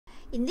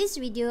In this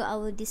video, I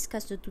will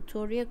discuss the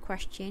tutorial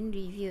question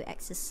review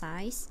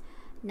exercise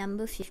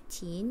number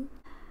 15.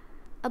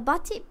 A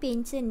batik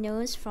painter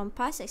knows from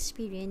past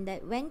experience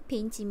that when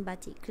painting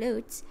batik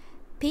clothes,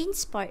 paint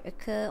spot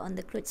occur on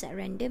the clothes at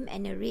random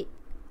and a rate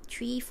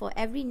 3 for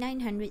every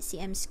 900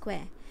 cm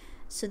square.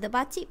 So the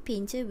batik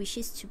painter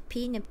wishes to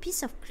paint a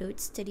piece of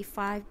clothes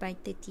 35 by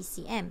 30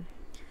 cm.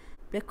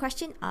 The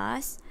question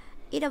asks,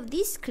 8 of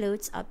these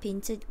clothes are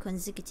painted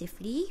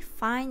consecutively.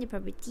 Find the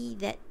probability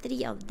that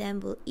 3 of them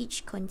will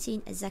each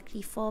contain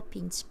exactly 4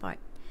 paint spots.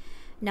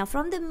 Now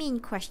from the main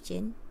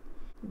question,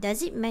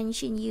 does it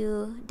mention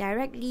you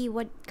directly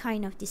what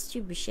kind of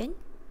distribution?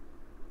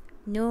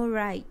 No,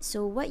 right?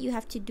 So what you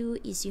have to do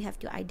is you have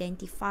to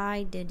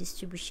identify the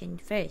distribution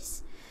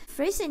first.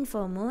 First and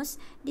foremost,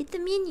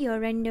 determine your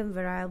random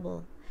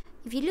variable.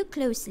 If you look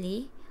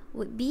closely,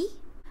 would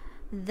be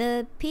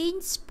the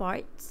paint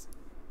spots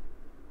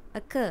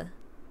occur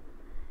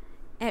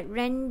at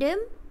random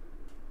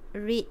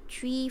rate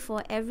 3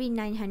 for every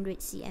 900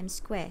 cm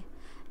square.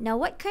 Now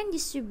what kind of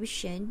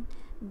distribution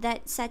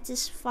that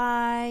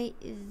satisfy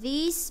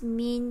this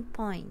mean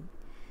point?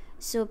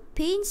 So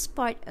paint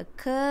spot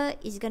occur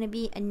is going to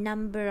be a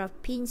number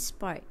of paint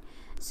spot.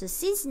 So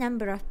since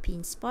number of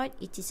paint spot,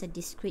 it is a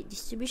discrete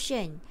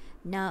distribution.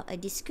 Now a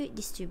discrete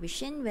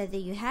distribution, whether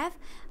you have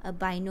a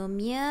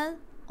binomial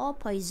or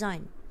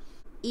Poisson.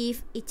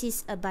 If it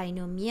is a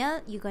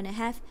binomial, you're going to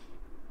have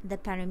the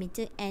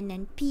parameter n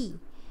and p,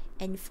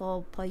 and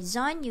for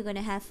Poisson you're going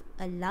to have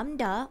a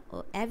lambda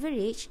or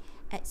average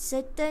at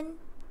certain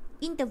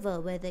interval,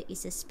 whether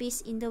it's a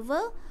space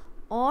interval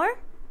or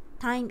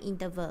time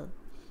interval.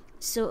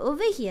 So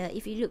over here,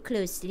 if you look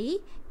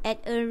closely, at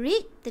a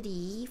rate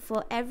 3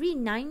 for every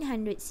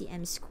 900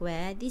 cm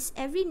square, this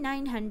every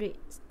 900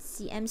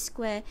 cm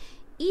square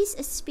is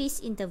a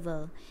space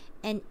interval,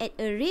 and at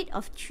a rate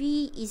of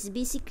 3 is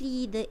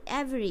basically the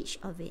average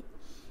of it.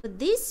 So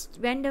this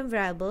random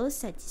variable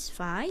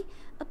satisfy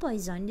a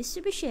Poisson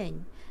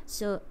distribution.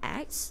 So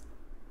x,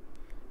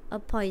 a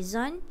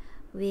Poisson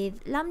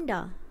with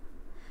lambda.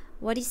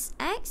 What is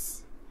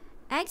x?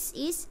 X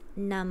is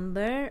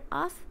number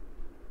of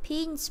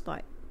paint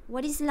spot.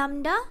 What is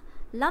lambda?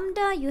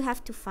 Lambda you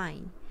have to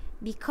find,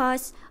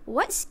 because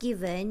what's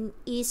given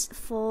is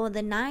for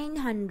the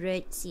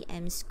 900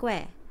 cm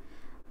square.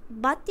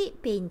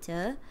 Batik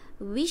painter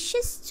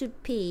wishes to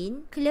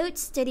paint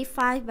clothes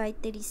 35 by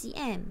 30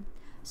 cm.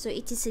 So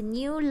it is a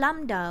new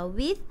lambda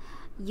with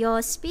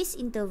your space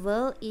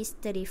interval is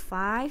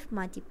 35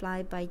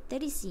 multiplied by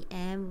 30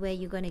 cm, where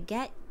you're going to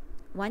get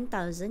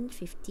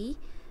 1050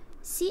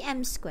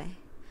 cm square.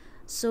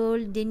 So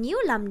the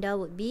new lambda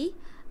would be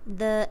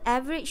the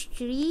average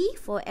 3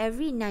 for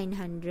every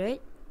 900.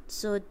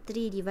 So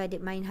 3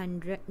 divided by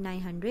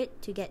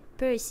 900 to get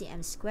per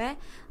cm square,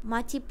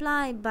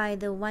 multiplied by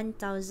the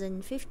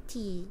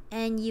 1050,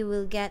 and you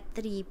will get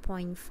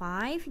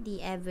 3.5,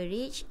 the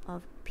average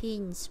of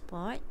paint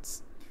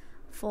spots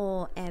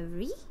for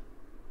every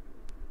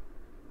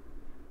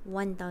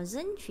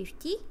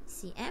 1050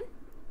 cm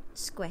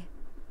square.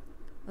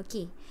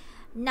 Okay,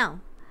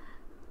 now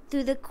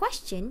to the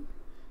question,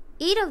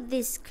 8 of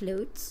these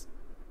clothes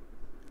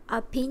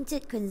are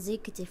painted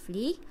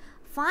consecutively.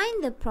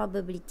 Find the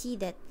probability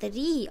that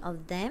 3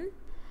 of them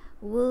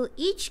will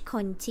each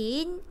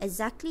contain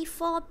exactly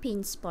 4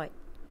 paint spots.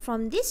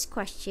 From this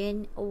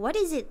question, what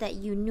is it that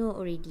you know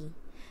already?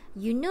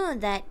 You know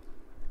that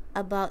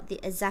about the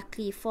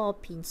exactly 4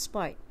 paint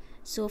spot.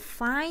 So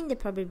find the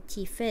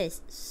probability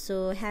first.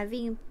 So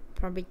having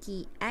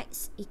probability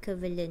x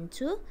equivalent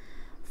to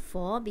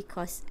 4,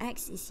 because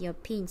x is your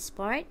paint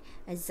spot,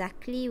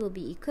 exactly will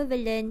be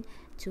equivalent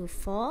to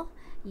 4.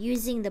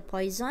 Using the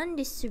Poisson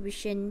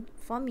distribution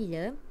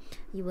formula,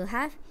 you will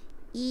have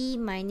E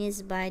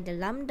minus by the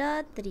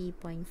lambda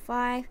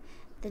 3.5,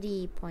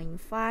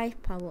 3.5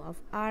 power of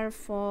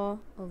R4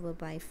 over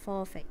by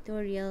 4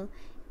 factorial,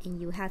 and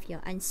you have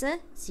your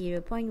answer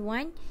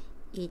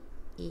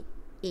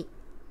 0.1888.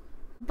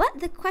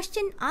 But the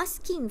question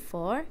asking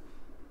for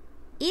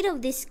 8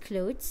 of these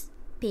clothes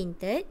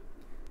painted,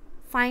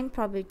 find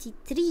probability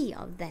 3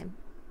 of them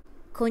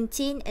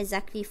contain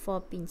exactly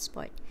 4 paint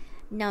spots.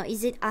 Now,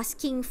 is it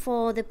asking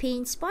for the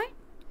paint spot?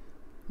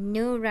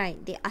 No,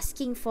 right? They're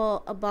asking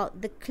for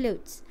about the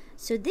clothes.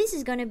 So this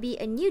is going to be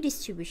a new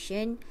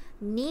distribution.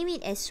 Name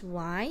it as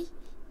y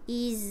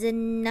is the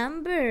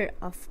number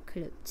of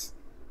clothes.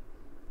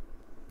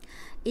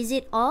 Is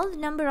it all the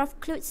number of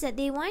clothes that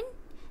they want?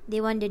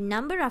 They want the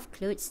number of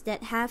clothes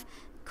that have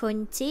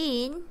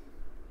contain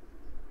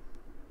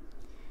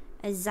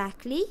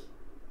exactly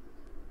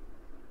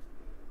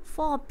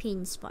 4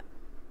 paint spots.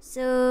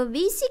 So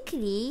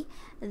basically,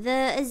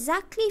 the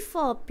exactly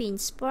 4 paint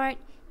spot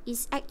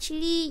is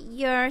actually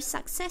your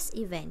success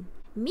event.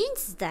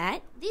 Means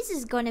that this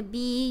is going to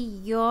be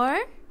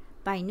your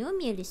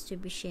binomial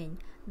distribution,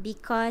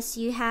 because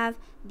you have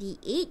the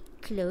 8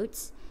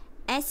 clothes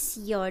as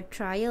your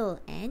trial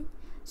n.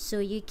 So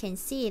you can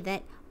say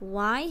that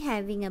y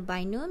having a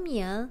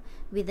binomial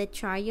with a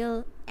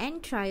trial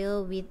and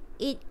trial with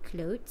 8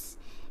 clothes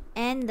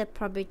and the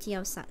probability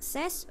of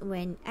success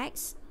when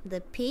X,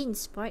 the paint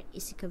spot,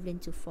 is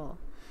equivalent to 4,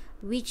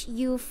 which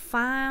you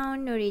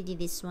found already.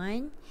 This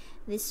one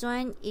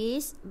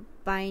is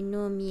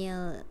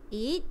binomial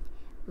 8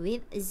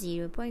 with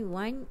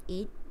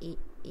 0.1888.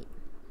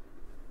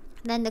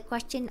 Then the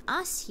question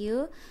asks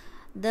you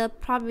the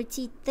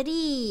probability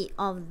 3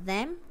 of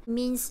them,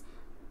 means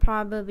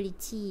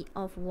probability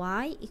of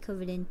Y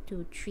equivalent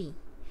to 3.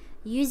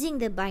 Using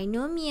the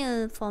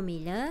binomial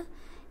formula,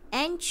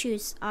 n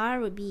choose r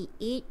would be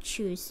 8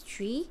 choose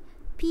 3,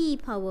 p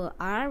power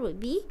r would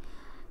be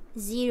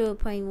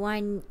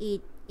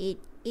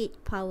 0.1888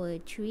 power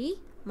 3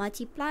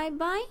 multiplied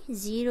by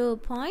 0.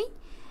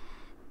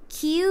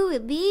 Q will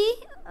be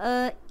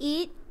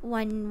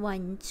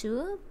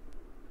 8112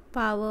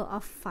 power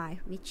of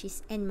 5, which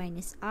is n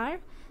minus r.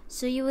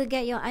 So you will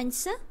get your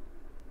answer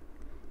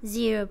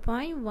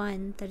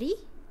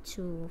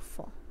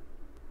 0.1324.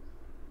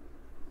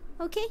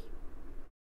 Okay.